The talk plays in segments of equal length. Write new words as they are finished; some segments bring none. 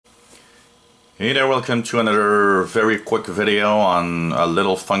Hey there, welcome to another very quick video on a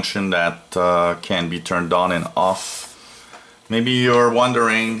little function that can be turned on and off. Maybe you're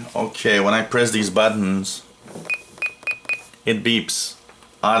wondering, okay, when I press these buttons, it beeps.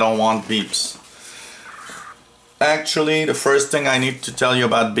 I don't want beeps. Actually, the first thing I need to tell you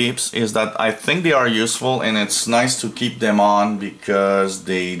about beeps is that I think they are useful and it's nice to keep them on because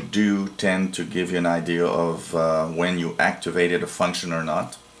they do tend to give you an idea of when you activated a function or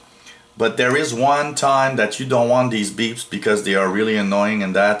not. But there is one time that you don't want these beeps because they are really annoying,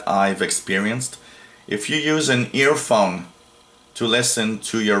 and that I've experienced. If you use an earphone to listen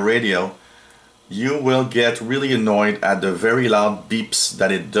to your radio, you will get really annoyed at the very loud beeps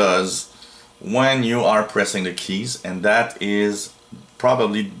that it does when you are pressing the keys, and that is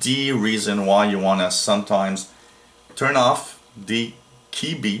probably the reason why you want to sometimes turn off the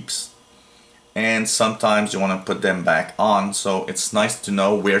key beeps and sometimes you want to put them back on. So it's nice to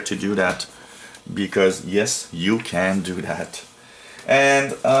know where to do that, because yes, you can do that.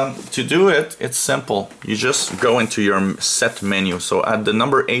 And to do it, it's simple. You just go into your set menu. So at the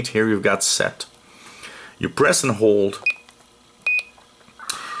number 8 here, you've got set. You press and hold,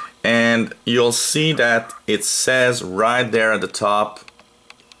 and you'll see that it says right there at the top,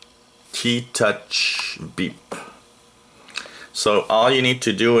 key touch beep. So all you need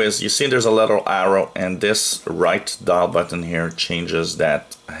to do is, you see there's a little arrow, and this right dial button here changes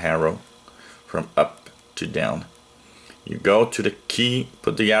that arrow from up to down. You go to the key,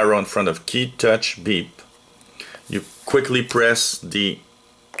 put the arrow in front of key touch beep. You quickly press the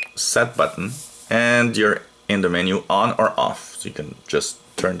set button and you're in the menu on or off. So you can just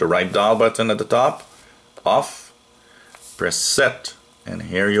turn the right dial button at the top, off, press set, and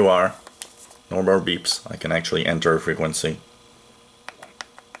here you are. No more beeps. I can actually enter a frequency.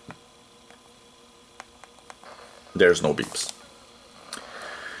 There's no beeps.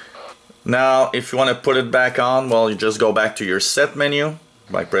 Now if you want to put it back on, well, you just go back to your set menu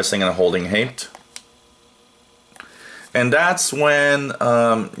by pressing and holding 8. And that's when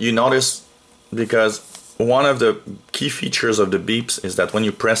you notice, because one of the key features of the beeps is that when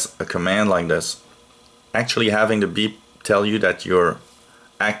you press a command like this, actually having the beep tell you that you're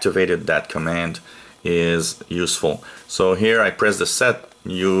activated that command is useful. So here I press the set.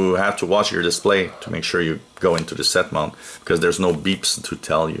 You have to watch your display to make sure you go into the set mode, because there's no beeps to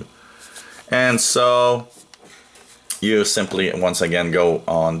tell you. And so you simply once again go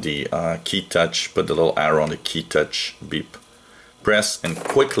on the key touch, put the little arrow on the key touch beep, press and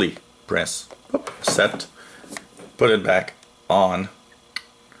quickly press set, put it back on,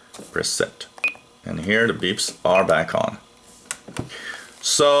 press set, and here the beeps are back on.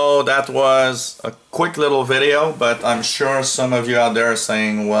 So that was a quick little video, but I'm sure some of you out there are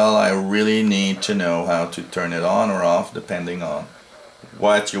saying, well, I really need to know how to turn it on or off depending on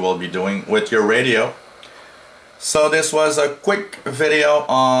what you will be doing with your radio. So this was a quick video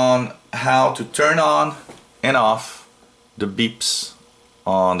on how to turn on and off the beeps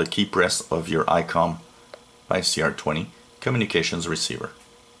on the key press of your Icom R20 communications receiver.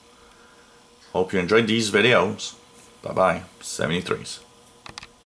 Hope you enjoyed these videos. Bye bye, 73s.